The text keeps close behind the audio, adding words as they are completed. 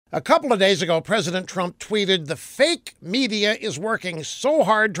A couple of days ago, President Trump tweeted, "The fake media is working so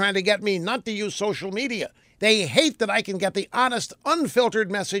hard trying to get me not to use social media. They hate that I can get the honest,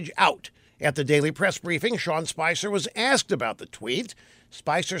 unfiltered message out." At the daily press briefing, Sean Spicer was asked about the tweet.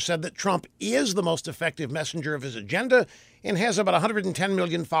 Spicer said that Trump is the most effective messenger of his agenda and has about 110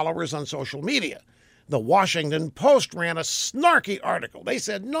 million followers on social media. The Washington Post ran a snarky article. They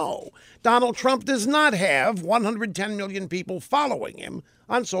said, no, Donald Trump does not have 110 million people following him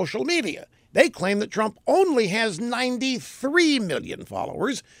on social media. They claim that Trump only has 93 million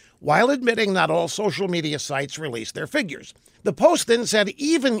followers, while admitting not all social media sites release their figures. The Post then said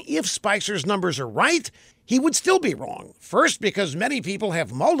even if Spicer's numbers are right, he would still be wrong. First, because many people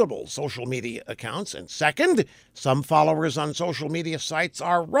have multiple social media accounts, and second, some followers on social media sites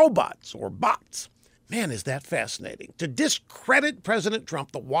are robots or bots. Man, is that fascinating. To discredit President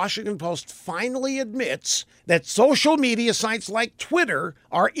Trump, the Washington Post finally admits that social media sites like Twitter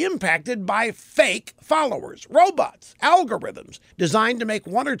are impacted by fake followers, robots, algorithms designed to make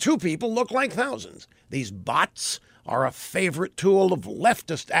one or two people look like thousands. These bots are a favorite tool of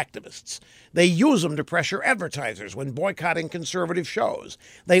leftist activists. They use them to pressure advertisers when boycotting conservative shows.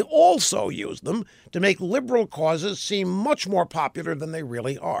 They also use them to make liberal causes seem much more popular than they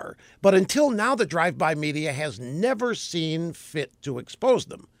really are. But until now, the drive-by media has never seen fit to expose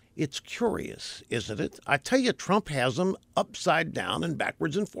them. It's curious, isn't it? I tell you, Trump has them upside down and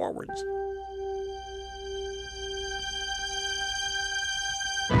backwards and forwards.